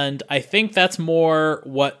 And I think that's more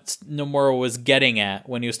what Nomura was getting at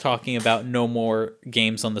when he was talking about no more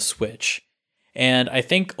games on the Switch. And I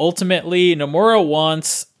think ultimately Nomura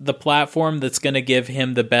wants the platform that's going to give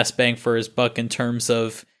him the best bang for his buck in terms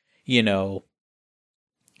of, he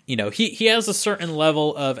has a certain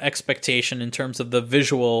level of expectation in terms of the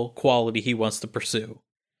visual quality he wants to pursue.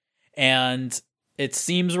 And it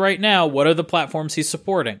seems right now, what are the platforms he's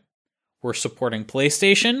supporting? We're supporting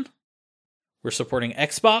PlayStation, we're supporting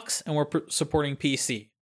Xbox, and we're supporting PC.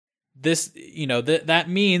 This, that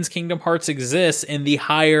means Kingdom Hearts exists in the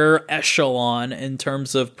higher echelon in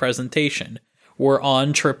terms of presentation. We're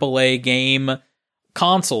on AAA game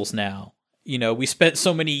consoles now. We spent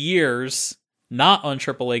so many years not on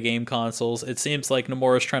AAA game consoles. It seems like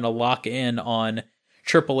Nomura's trying to lock in on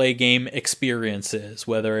AAA game experiences,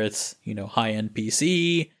 whether it's, high-end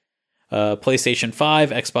PC, PlayStation 5,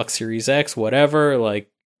 Xbox Series X, whatever, like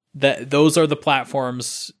that. Those are the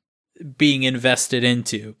platforms being invested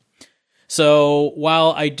into. So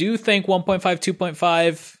while I do think 1.5,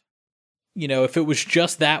 2.5, if it was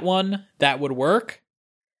just that one, that would work,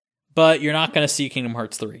 but you're not going to see Kingdom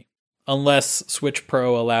Hearts 3 unless Switch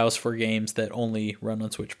Pro allows for games that only run on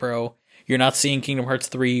Switch Pro. You're not seeing Kingdom Hearts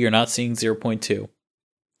 3, you're not seeing 0.2.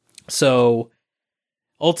 So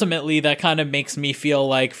ultimately, that kind of makes me feel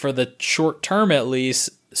like, for the short term at least,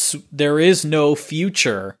 there is no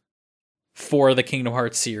future for the Kingdom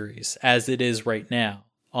Hearts series as it is right now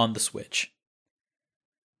on the Switch.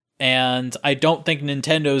 And I don't think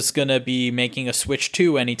Nintendo's going to be making a Switch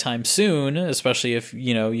 2 anytime soon, especially if,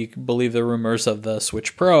 you believe the rumors of the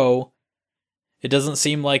Switch Pro. It doesn't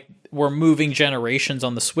seem like we're moving generations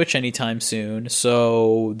on the Switch anytime soon,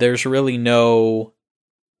 so there's really no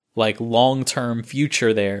long-term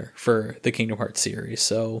future there for the Kingdom Hearts series.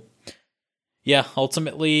 So yeah,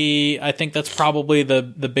 ultimately, I think that's probably the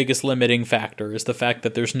biggest limiting factor, is the fact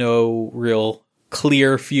that there's no real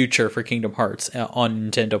clear future for Kingdom Hearts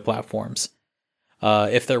on Nintendo platforms.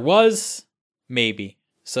 If there was, maybe.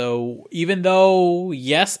 So even though,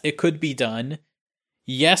 yes, it could be done,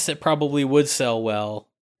 yes, it probably would sell well,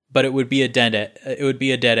 but it would be a dead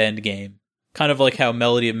end game. Kind of like how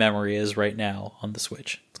Melody of Memory is right now on the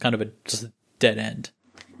Switch. It's kind of just a dead end.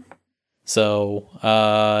 So,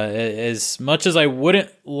 as much as I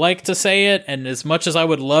wouldn't like to say it, and as much as I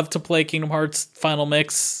would love to play Kingdom Hearts Final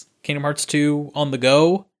Mix, Kingdom Hearts 2 on the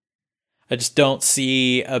go, I just don't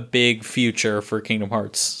see a big future for Kingdom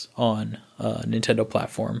Hearts on a Nintendo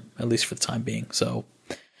platform, at least for the time being. So,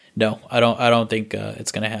 no, I don't think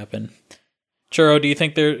it's going to happen. Churro, do you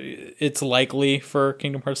think it's likely for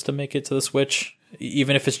Kingdom Hearts to make it to the Switch,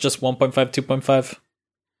 even if it's just 1.5, 2.5?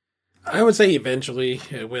 I would say eventually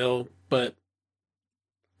it will, but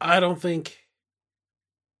I don't think...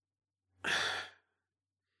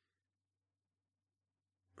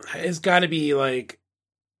 It's got to be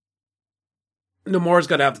Nomura's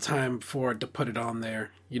got to have the time for it to put it on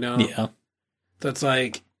there, Yeah. That's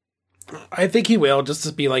I think he will, just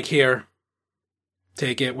to be here,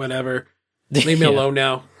 take it, whatever. Leave me alone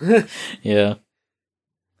now. Yeah.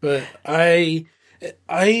 But I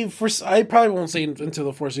probably won't see it until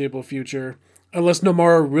the foreseeable future, unless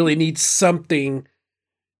Nomura really needs something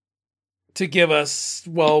to give us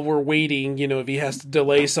while we're waiting. If he has to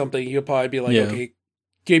delay something, he'll probably be like, okay,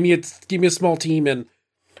 give me a small team and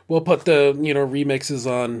we'll put the remixes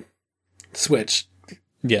on Switch.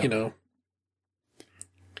 Yeah. Kind of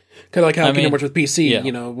like how Kingdom Hearts with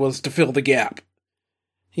PC, was to fill the gap.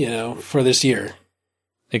 For this year.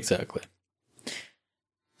 Exactly.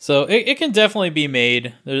 So it can definitely be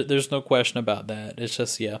made. There's no question about that. It's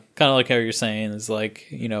just, kind of like how you're saying, is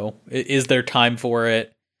is there time for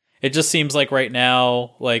it? It just seems like right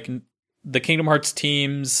now, the Kingdom Hearts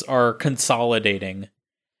teams are consolidating,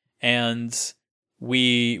 and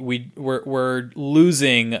we're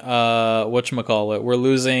losing whatchamacallit. We're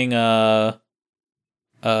losing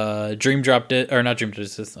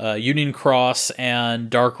Union Cross and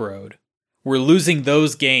Dark Road. We're losing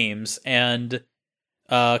those games and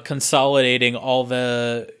consolidating all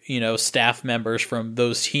the staff members from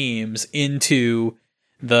those teams into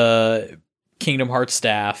the Kingdom Hearts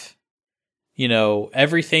staff.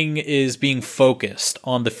 Everything is being focused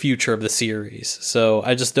on the future of the series. So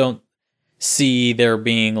I just don't see there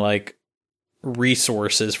being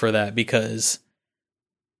resources for that, because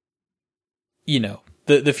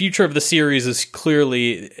the future of the series is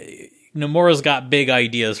clearly, Nomura's got big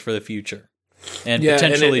ideas for the future, and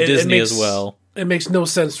potentially Disney as well. It makes no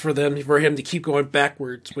sense for him to keep going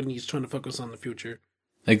backwards when he's trying to focus on the future.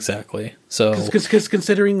 Exactly. So, because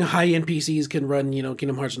considering high-end PCs can run,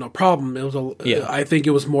 Kingdom Hearts no problem, I think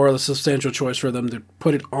it was more of a substantial choice for them to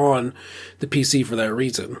put it on the PC for that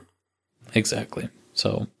reason. Exactly.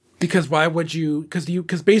 So. Because why would you?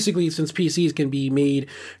 Because basically, since PCs can be made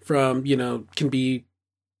from, can be,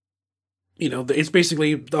 it's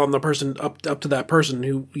basically on the person up to that person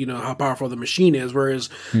who, how powerful the machine is. Whereas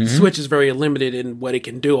Switch is very limited in what it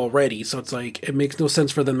can do already. So it's it makes no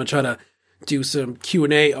sense for them to try to do some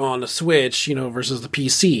Q&A on the Switch, versus the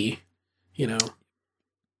PC,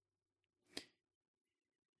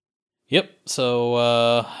 Yep.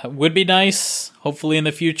 So would be nice, hopefully in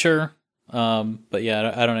the future. But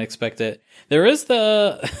yeah, I don't expect it. There is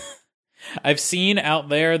I've seen out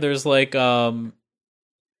there. There's like this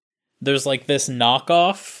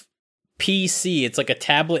knockoff PC. It's like a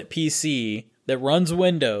tablet PC that runs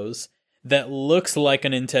Windows that looks like a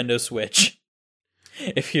Nintendo Switch.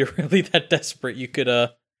 If you're really that desperate, you could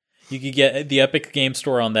get the Epic Game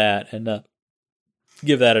Store on that and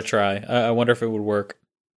give that a try. I wonder if it would work.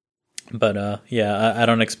 But yeah, I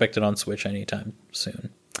don't expect it on Switch anytime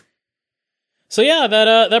soon. So yeah,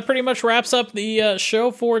 that pretty much wraps up the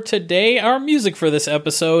show for today. Our music for this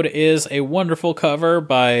episode is a wonderful cover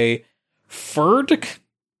by Ferdk.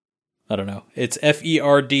 I don't know. It's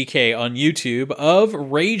Ferdk on YouTube of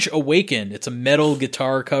Rage Awakened. It's a metal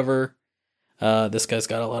guitar cover. This guy's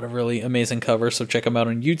got a lot of really amazing covers, so check him out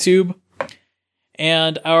on YouTube.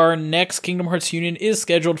 And our next Kingdom Hearts Union is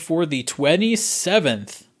scheduled for the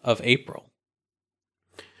 27th of April.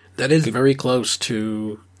 That is very close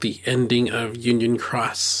to the ending of Union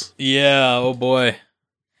Cross. Yeah, oh boy.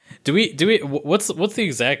 Do we what's the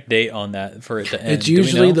exact date on that for it to end? It's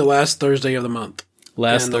usually the last Thursday of the month.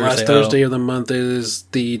 Last Thursday of the month is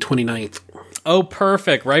the 29th. Oh,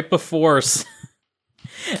 perfect. Right before.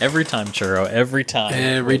 Every time, Churro. Every time.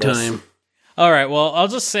 Every time. All right, well, I'll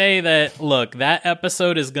just say that, look, that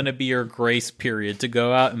episode is going to be your grace period to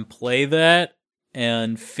go out and play that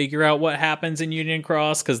and figure out what happens in Union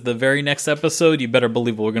Cross, because the very next episode, you better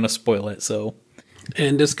believe we're going to spoil it, so.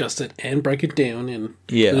 And discuss it, and break it down, and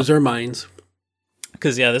lose our minds.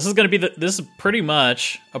 Because, yeah, this is going to be this is pretty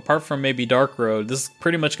much, apart from maybe Dark Road, this is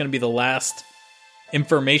pretty much going to be the last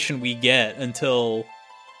information we get until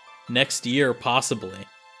next year, possibly.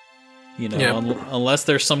 You know, unless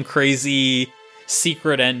there's some crazy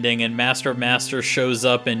secret ending and Master of Masters shows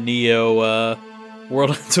up in Neo World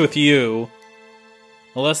Ends With You.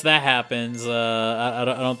 Unless that happens, I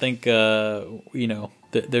don't think,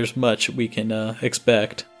 there's much we can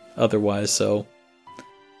expect otherwise. So,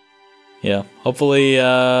 yeah, hopefully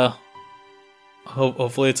it's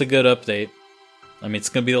a good update. I mean, it's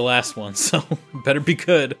going to be the last one, so better be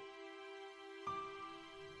good.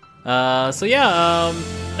 As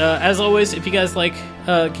always, if you guys like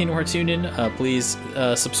Kingdom Hearts Union, please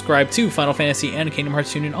subscribe to Final Fantasy and Kingdom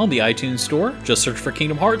Hearts Union on the iTunes Store. Just search for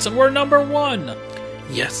Kingdom Hearts and we're number 1!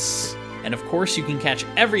 Yes. And of course, you can catch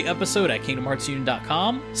every episode at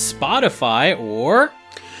KingdomHeartsUnion.com, Spotify, or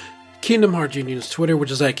Kingdom Hearts Union's Twitter,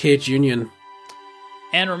 which is at KHUnion.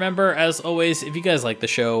 And remember, as always, if you guys like the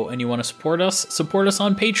show and you want to support us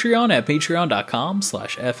on Patreon at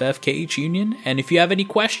patreon.com/FFKHUnion. And if you have any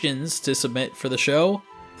questions to submit for the show,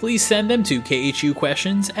 please send them to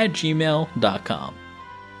khuquestions@gmail.com.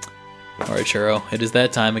 Alright, Churro, it is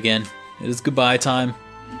that time again. It is goodbye time.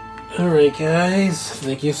 Alright, guys.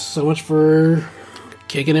 Thank you so much for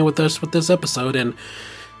kicking in with us with this episode. And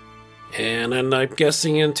I'm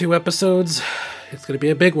guessing in 2 episodes, it's going to be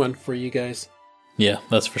a big one for you guys. Yeah,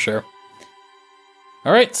 that's for sure.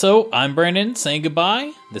 Alright, so I'm Brandon saying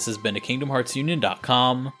goodbye. This has been a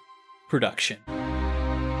KingdomHeartsUnion.com production.